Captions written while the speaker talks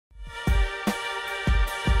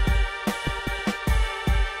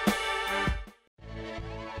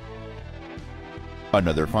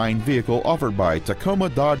Another fine vehicle offered by Tacoma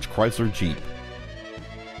Dodge Chrysler Jeep.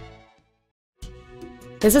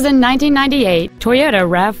 This is a 1998 Toyota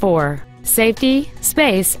RAV4. Safety,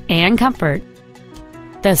 space, and comfort.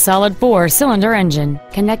 The solid 4-cylinder engine,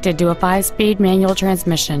 connected to a 5-speed manual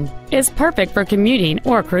transmission, is perfect for commuting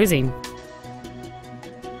or cruising.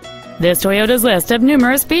 This Toyota's list of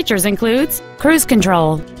numerous features includes cruise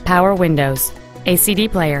control, power windows, a CD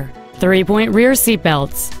player, 3-point rear seat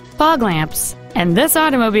belts, fog lamps, and this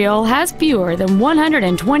automobile has fewer than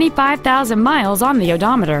 125,000 miles on the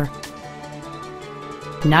odometer.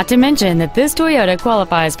 Not to mention that this Toyota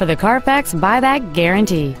qualifies for the Carfax buyback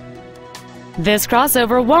guarantee. This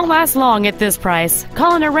crossover won't last long at this price.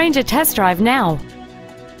 Call and arrange a test drive now.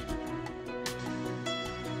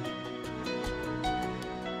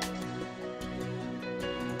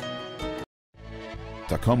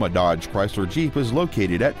 Tacoma Dodge Chrysler Jeep is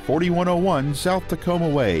located at 4101 South Tacoma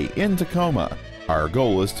Way in Tacoma. Our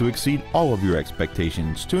goal is to exceed all of your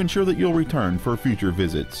expectations to ensure that you'll return for future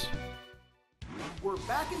visits. We're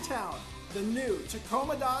back in town. The new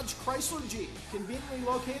Tacoma Dodge Chrysler Jeep, conveniently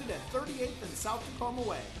located at 38th and South Tacoma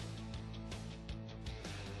Way.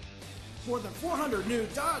 More than 400 new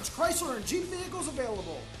Dodge, Chrysler, and Jeep vehicles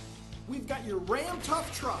available. We've got your Ram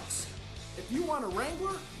Tough trucks. If you want a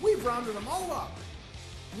Wrangler, we've rounded them all up.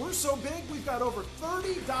 We're so big, we've got over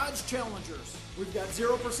 30 Dodge Challengers. We've got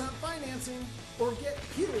 0% financing or get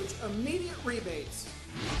huge immediate rebates.